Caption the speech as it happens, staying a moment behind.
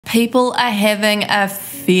People are having a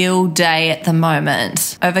field day at the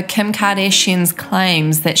moment over Kim Kardashian's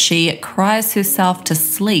claims that she cries herself to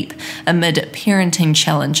sleep amid parenting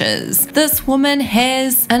challenges. This woman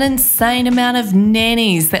has an insane amount of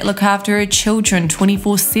nannies that look after her children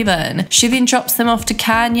 24/7. She then drops them off to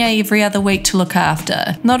Kanye every other week to look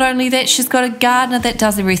after. Not only that, she's got a gardener that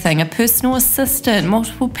does everything, a personal assistant,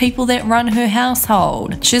 multiple people that run her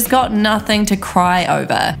household. She's got nothing to cry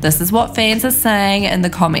over. This is what fans are saying in the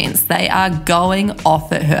comments. They are going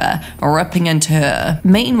off at her, ripping into her.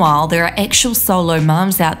 Meanwhile, there are actual solo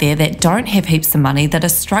mums out there that don't have heaps of money, that are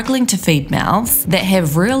struggling to feed mouths, that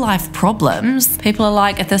have real life problems. People are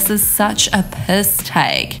like, this is such a piss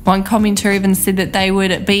take. One commenter even said that they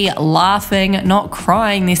would be laughing, not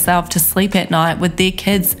crying themselves to sleep at night with their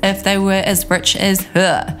kids if they were as rich as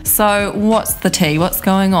her. So what's the tea? What's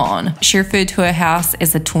going on? She referred to her house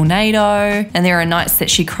as a tornado, and there are nights that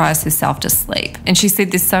she cries herself to sleep. And she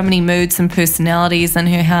said there's so many moods and personalities in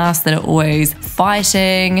her house that are always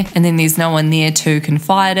fighting, and then there's no one there to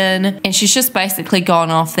confide in. And she's just basically gone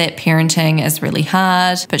off that parenting is really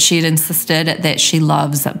hard, but she had insisted that she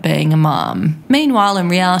loves being a mom. Meanwhile, in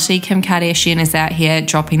reality, Kim Kardashian is out here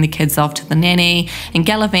dropping the kids off to the nanny and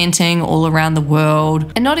gallivanting all around the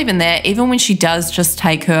world. And not even that, even when she does just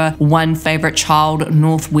take her one favorite child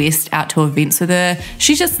northwest out to events with her,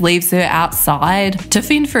 she just leaves her outside to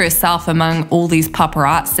fend for herself among all these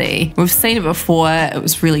paparazzi. We've seen it before, it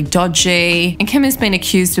was really dodgy, and Kim has been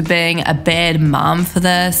accused of being a bad mum for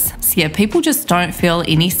this. So yeah, people just don't feel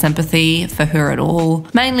any sympathy for her at all,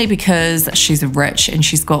 mainly because she's rich and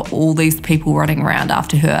she's got all these people running around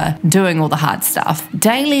after her, doing all the hard stuff.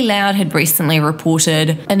 Daily Loud had recently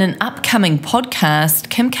reported in an upcoming podcast,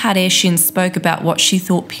 Kim Kardashian spoke about what she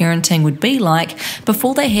thought parenting would be like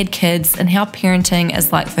before they had kids and how parenting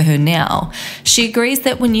is like for her now. She agrees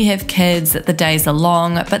that when you have kids, the days are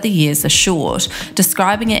long, but the years are short,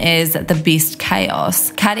 describing it as the best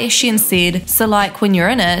chaos. Kardashian said, so like when you're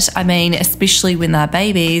in it, I mean, especially when they're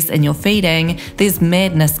babies and you're feeding, there's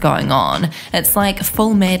madness going on. It's like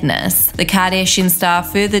full madness. The Kardashian star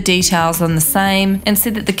further details on the same and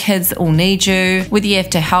said that the kids all need you, whether you have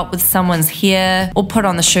to help with someone's hair or put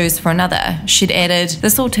on the shoes for another. She'd added,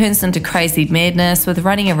 this all turns into crazy madness with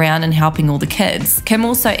running around and helping all the kids. Kim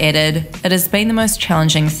also added, it has been the most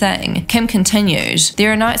challenging thing. Kim continued,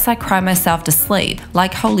 there are nights I cry myself to sleep,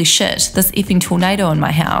 like holy shit, this effing tornado in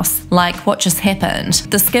my house, like what just happened.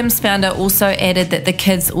 The Skims founder also added that the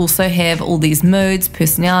kids also have all these moods,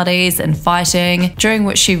 personalities, and fighting, during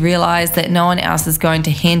which she realized that no one else is going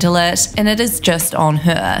to handle it, and it is just on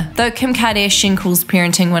her. Though Kim Kardashian calls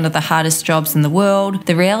parenting one of the hardest jobs in the world,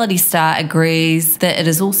 the reality star agrees that it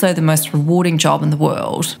is also the most rewarding job in the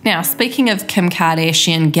world. Now, speaking of Kim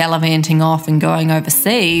Kardashian gallivanting off and going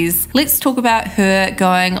overseas, let's talk about her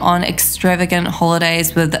going on extravagant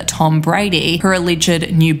holidays with Tom Brady, her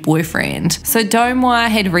alleged new boyfriend. So Domewire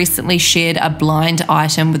had recently shared a blind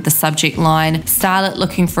item with the subject line, starlet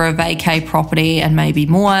looking for a vacay property and maybe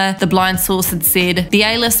more. The blind source had said, the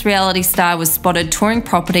A-list reality star was spotted touring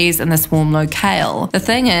properties in this warm locale. The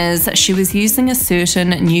thing is, she was using a certain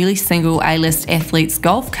newly single A-list athlete's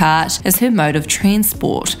golf cart as her mode of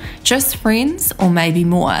transport. Just friends or maybe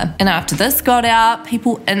more. And after this got out,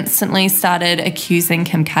 people instantly started accusing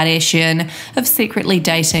Kim Kardashian of secretly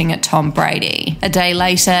dating Tom Brady. A day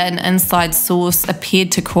later, an inside source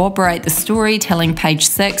appeared to corroborate the story, telling Page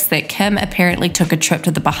 6 that Kim apparently took a trip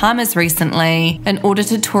to the Bahamas recently in order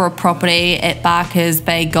to tour a property at Barker's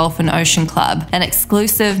Bay Golf and Ocean Club, an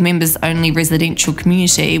exclusive members-only residential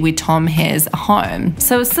community where Tom has a home.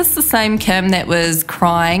 So is this the same Kim that was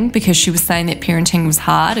crying because she was saying that parenting was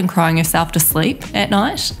hard and crying herself to sleep at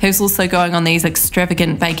night? Who's also going on these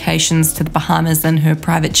extravagant vacations to the Bahamas in her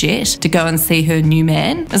private jet to go and see her new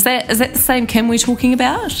man? Is that the same Kim we're talking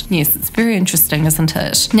about? Yes, it's very interesting, isn't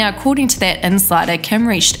it? Now, according to that insider, Kim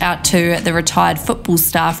reached out to the retired football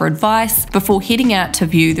star for advice before heading out to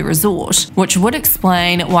view the resort, which would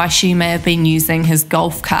explain why she may have been using his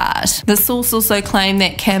golf cart. The source also claimed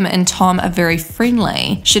that Kim and Tom are very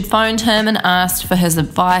friendly. She'd phoned him and asked for his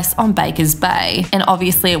advice on Baker's Bay, and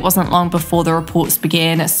obviously it wasn't long before the reports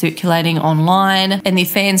began circulating online and their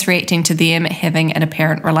fans reacting to them having an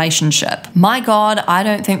apparent relationship. My god, I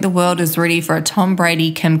don't think the world is ready for a Tom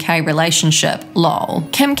Brady-Kim K relationship, lol.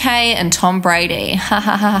 Kim K and Tom Brady, ha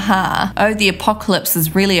ha ha ha. Oh, the apocalypse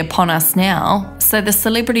is really upon us now. So the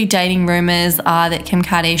celebrity dating rumors are that Kim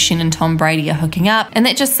Kardashian and Tom Brady are hooking up, and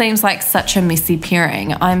that just seems like such a messy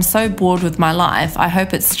pairing. I'm so bored with my life. I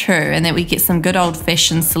hope it's true and that we get some good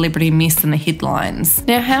old-fashioned celebrity mess in the headlines.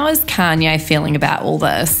 Now, how is Kanye feeling about all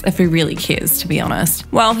this, if he really cares, to be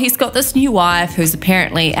honest? Well, he's got this new wife who's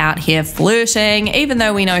apparently out here flirting, even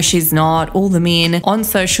though we know she's not. All the men on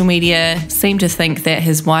social media seem to think that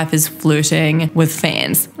his wife is flirting with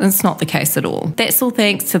fans. It's not the case at all. That's all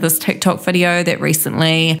thanks to this TikTok video that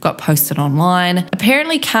recently got posted online.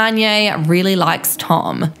 Apparently Kanye really likes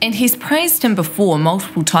Tom, and he's praised him before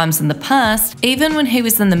multiple times in the past, even when he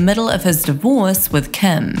was in the middle of his divorce with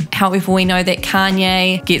Kim. However, we know that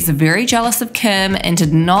Kanye gets very jealous of Kim and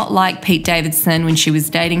did not like Pete Davidson when she was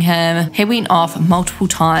dating him. He went off multiple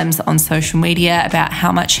times on social media about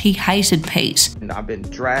how much he hated Pete. And I've been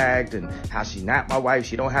dragged and how she not my wife,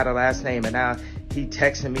 she don't have her last name, and now he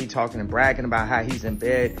texting me talking and bragging about how he's in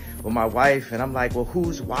bed with my wife, and I'm like, well,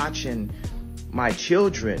 who's watching my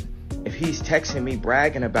children if he's texting me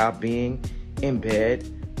bragging about being in bed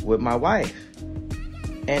with my wife?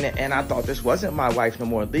 And I thought this wasn't my wife no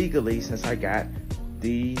more legally, since I got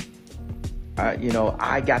the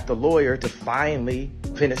I got the lawyer to finally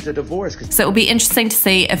finish the divorce. So it'll be interesting to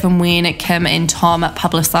see if and when Kim and Tom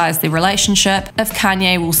publicize their relationship, if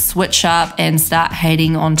Kanye will switch up and start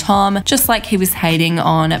hating on Tom, just like he was hating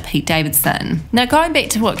on Pete Davidson. Now, going back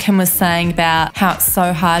to what Kim was saying about how it's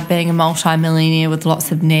so hard being a multi-millionaire with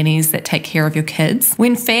lots of nannies that take care of your kids,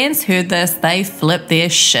 when fans heard this, they flipped their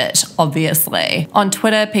shit, obviously. On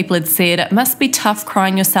Twitter, people had said, it must be tough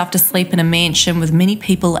crying yourself to sleep in a mansion with many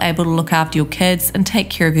people able to look after your kids and take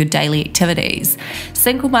care of your daily activities.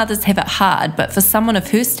 Single mothers have it hard, but for someone of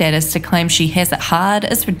her status to claim she has it hard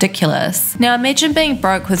is ridiculous. Now imagine being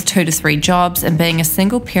broke with 2 to 3 jobs and being a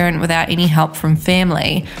single parent without any help from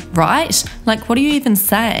family, right? Like, what are you even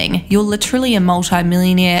saying? You're literally a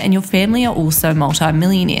multi-millionaire and your family are also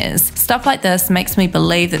multi-millionaires. Stuff like this makes me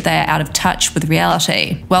believe that they are out of touch with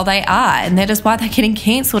reality. Well, they are, and that is why they're getting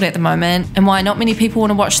cancelled at the moment and why not many people want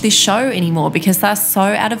to watch this show anymore, because they're so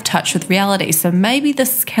out of touch with reality. So maybe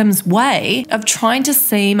this is Kim's way of trying to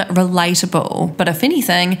seem relatable, but if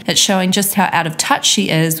anything, it's showing just how out of touch she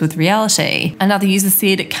is with reality. Another user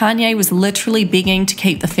said Kanye was literally begging to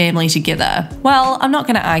keep the family together. Well, I'm not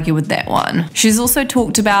going to argue with that one. She's also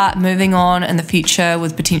talked about moving on in the future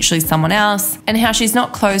with potentially someone else and how she's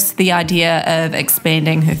not close to the idea of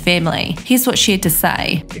expanding her family. Here's what she had to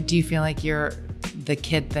say. Do you feel like the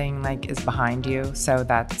kid thing is behind you? So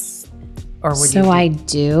that's... Or would so I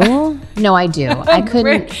do. No, I do. I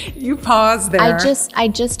couldn't. You paused there. I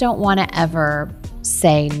just don't want to ever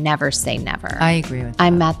say never say never. I agree with that.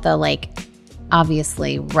 I'm at the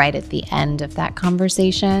obviously right at the end of that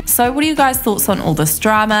conversation. So what are you guys' thoughts on all this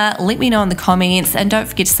drama? Let me know in the comments and don't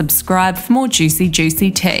forget to subscribe for more juicy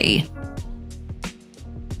tea.